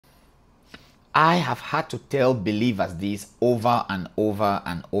I have had to tell believers this over and over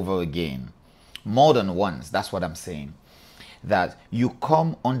and over again. More than once, that's what I'm saying. That you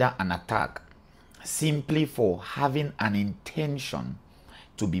come under an attack simply for having an intention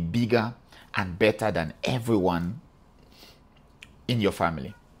to be bigger and better than everyone in your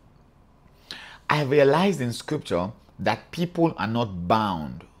family. I realized in scripture that people are not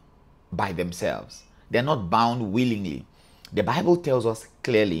bound by themselves. They're not bound willingly. The Bible tells us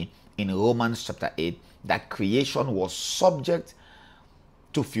clearly in Romans chapter 8 that creation was subject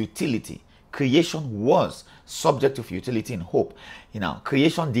to futility. Creation was subject to futility in hope.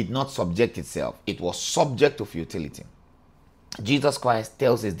 Creation did not subject itself. It was subject to futility. Jesus Christ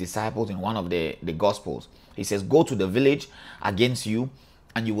tells his disciples in one of the Gospels, he says, go to the village against you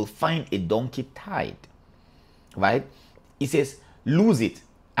and you will find a donkey tied. Right? He says, lose it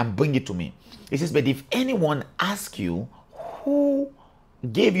and bring it to me. He says, but if anyone asks you, who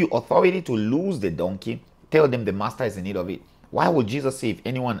gave you authority to lose the donkey, tell them the master is in need of it. Why would Jesus say if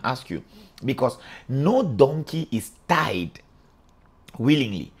anyone asks you? Because no donkey is tied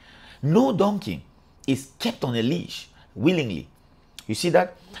willingly. No donkey is kept on a leash willingly. You see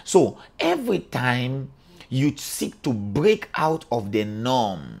that? So every time you seek to break out of the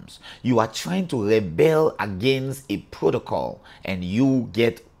norms, you are trying to rebel against a protocol, and you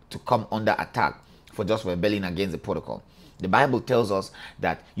get to come under attack for just rebelling against the protocol. The Bible tells us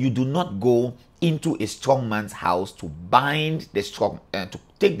that you do not go into a strong man's house to bind the strong, to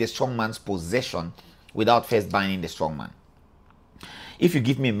take the strong man's possession without first binding the strong man. If you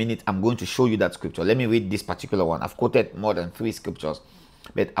give me a minute, I'm going to show you that scripture. Let me read this particular one. I've quoted more than 3 scriptures,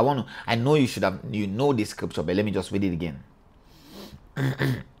 but I know you know this scripture, but let me just read it again.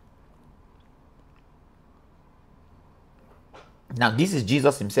 Now, this is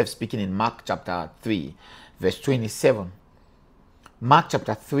Jesus himself speaking in Mark chapter 3, verse 27. Mark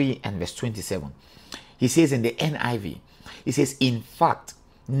chapter 3 and verse 27. He says in the NIV, he says, in fact,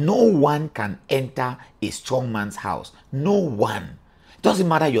 no one can enter a strong man's house. No one. Doesn't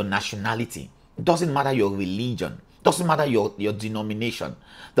matter your nationality. Doesn't matter your religion. Doesn't matter your denomination.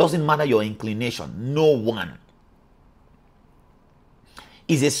 Doesn't matter your inclination. No one.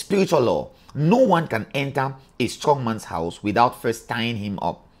 It's a spiritual law. No one can enter a strong man's house without first tying him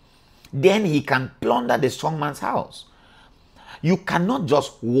up. Then he can plunder the strong man's house. You cannot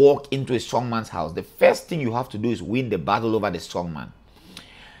just walk into a strong man's house. The first thing you have to do is win the battle over the strong man.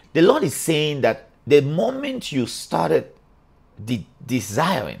 The Lord is saying that the moment you started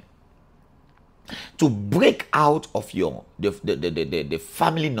desiring to break out of the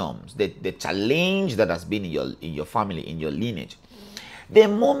family norms, the challenge that has been in your family, in your lineage, the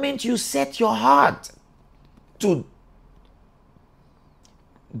moment you set your heart to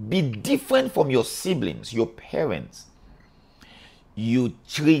be different from your siblings, your parents, you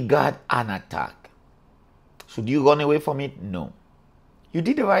triggered an attack. Should you run away from it? No. You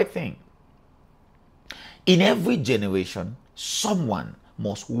did the right thing. In every generation, someone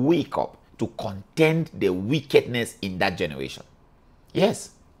must wake up to contend the wickedness in that generation.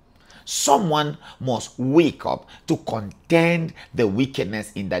 Yes. Someone must wake up to contend the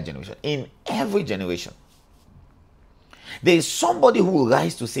wickedness in that generation. In every generation. There is somebody who will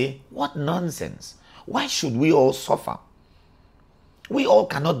rise to say, what nonsense. Why should we all suffer? We all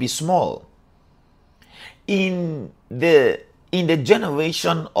cannot be small. In the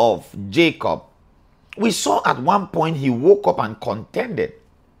generation of Jacob, we saw at one point he woke up and contended.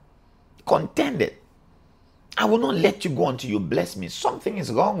 I will not let you go until you bless me. Something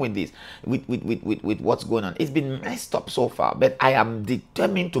is wrong with this, with what's going on. It's been messed up so far, but I am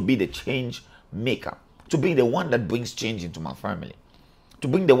determined to be the change maker, to be the one that brings change into my family, to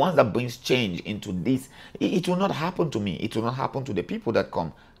bring the ones that brings change into this. It will not happen to me. It will not happen to the people that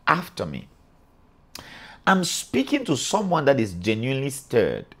come after me. I'm speaking to someone that is genuinely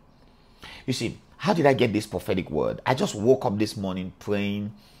stirred. You see, how did I get this prophetic word? I just woke up this morning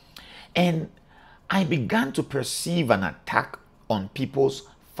praying, and I began to perceive an attack on people's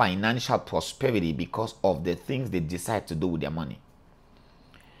financial prosperity because of the things they decide to do with their money.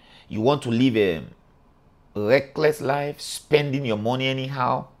 You want to live a reckless life, spending your money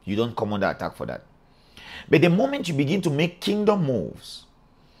anyhow, you don't come under attack for that. But the moment you begin to make kingdom moves,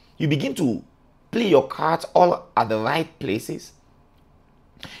 you begin to play your cards all at the right places,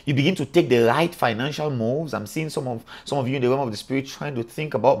 you begin to take the right financial moves. I'm seeing some of you in the realm of the spirit trying to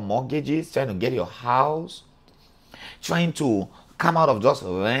think about mortgages, trying to get your house, trying to come out of just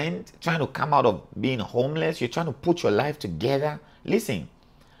rent, trying to come out of being homeless. You're trying to put your life together. Listen,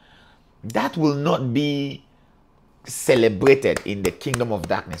 that will not be celebrated in the kingdom of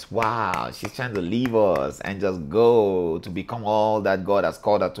darkness. Wow, she's trying to leave us and just go to become all that God has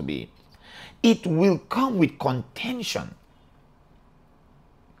called her to be. it will come with contention.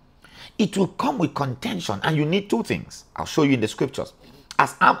 It will come with contention, and you need two things. I'll show you in the scriptures.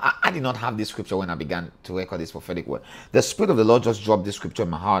 I did not have this scripture when I began to record this prophetic word. The Spirit of the Lord just dropped this scripture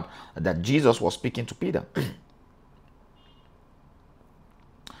in my heart that Jesus was speaking to Peter.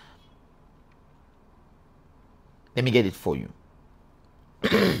 Let me get it for you.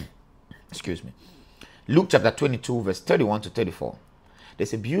 Excuse me. Luke chapter 22, verse 31 to 34.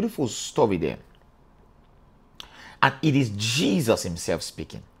 There's a beautiful story there. And it is Jesus himself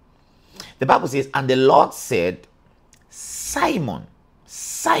speaking. The Bible says, and the Lord said, Simon,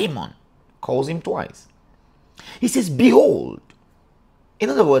 Simon, calls him twice. He says, behold. In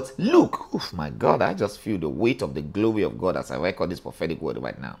other words, look. Oh my God, I just feel the weight of the glory of God as I record this prophetic word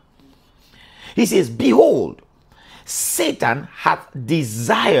right now. He says, behold, Satan hath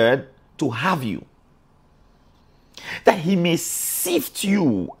desired to have you, that he may sift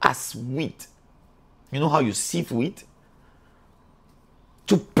you as wheat. You know how you sift wheat?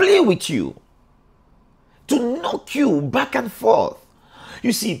 To play with you, to knock you back and forth.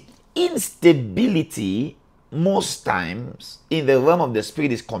 You see, instability most times in the realm of the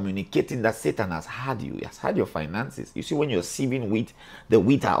spirit is communicating that Satan has had you. He has had your finances. You see, when you're sieving wheat, the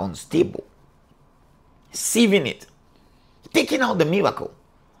wheat are unstable. Sieving it, taking out the miracle,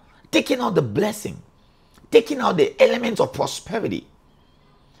 taking out the blessing, taking out the elements of prosperity.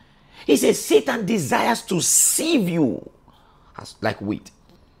 He says Satan desires to sieve you as like wheat.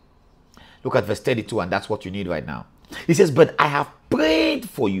 Look at verse 32, and that's what you need right now. He says, but I have prayed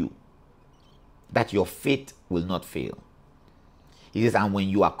for you that your faith will not fail. He says, and when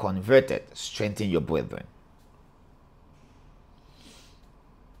you are converted, strengthen your brethren.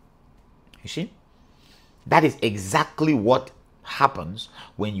 You see? That is exactly what happens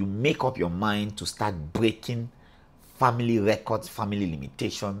when you make up your mind to start breaking family records, family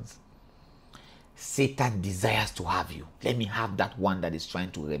limitations. Satan desires to have you. Let me have that one that is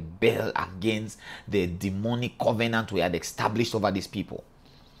trying to rebel against the demonic covenant we had established over these people.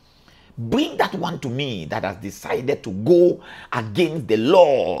 Bring that one to me that has decided to go against the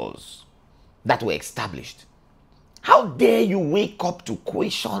laws that were established. How dare you wake up to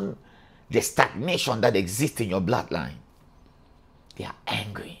question the stagnation that exists in your bloodline? They are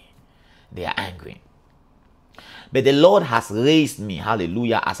angry. They are angry. But the Lord has raised me,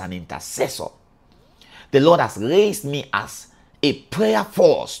 hallelujah, as an intercessor. The Lord has raised me as a prayer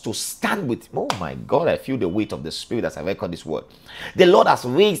force to stand with. Oh my God, I feel the weight of the Spirit as I record this word. The Lord has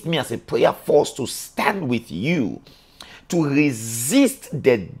raised me as a prayer force to stand with you, to resist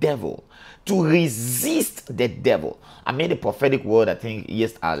the devil. To resist the devil. I made a prophetic word, I think,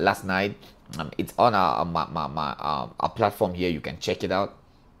 last night. It's on our platform here. You can check it out.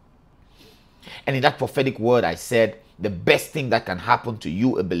 And in that prophetic word, I said, the best thing that can happen to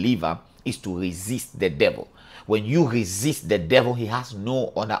you, a believer, is to resist the devil. When you resist the devil, he has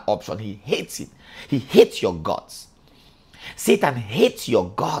no other option. He hates it. He hates your gods. Satan hates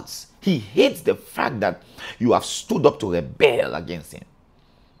your gods. He hates the fact that you have stood up to rebel against him.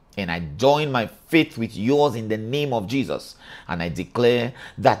 And I join my faith with yours in the name of Jesus. And I declare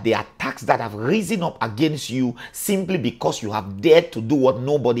that the attacks that have risen up against you simply because you have dared to do what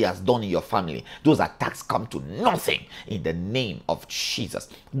nobody has done in your family, those attacks come to nothing in the name of Jesus.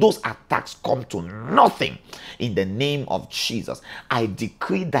 Those attacks come to nothing in the name of Jesus. I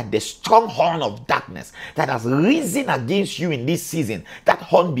decree that the strong horn of darkness that has risen against you in this season, that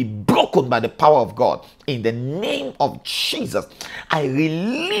horn be broken by the power of God. In the name of Jesus, I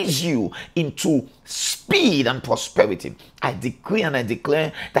release you into speed and prosperity. I decree and I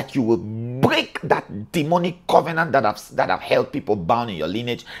declare that you will break that demonic covenant that have held people bound in your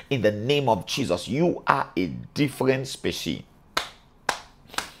lineage. In the name of Jesus, you are a different species.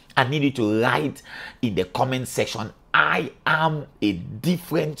 I need you to write in the comment section, I am a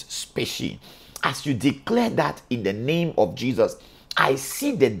different species. As you declare that in the name of Jesus, I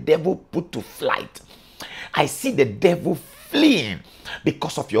see the devil put to flight. I see the devil fleeing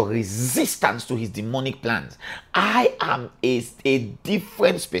because of your resistance to his demonic plans. I am a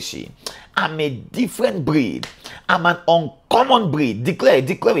different species. I'm a different breed. I'm an uncommon breed. Declare it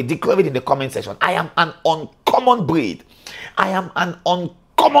in the comment section. I am an uncommon breed. I am an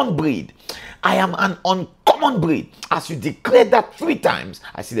uncommon breed. I am an uncommon breed. As you declare that 3 times,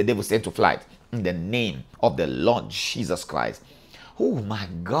 I see the devil sent to flight in the name of the Lord Jesus Christ. Oh my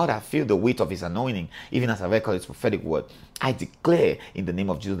God, I feel the weight of his anointing, even as I record his prophetic word. I declare in the name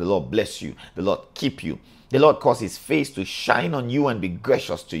of Jesus, the Lord bless you, the Lord keep you, the Lord cause his face to shine on you and be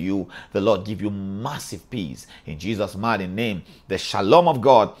gracious to you, the Lord give you massive peace. In Jesus' mighty name, the shalom of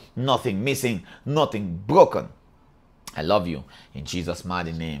God, nothing missing, nothing broken. I love you in Jesus'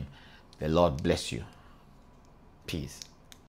 mighty name. The Lord bless you. Peace.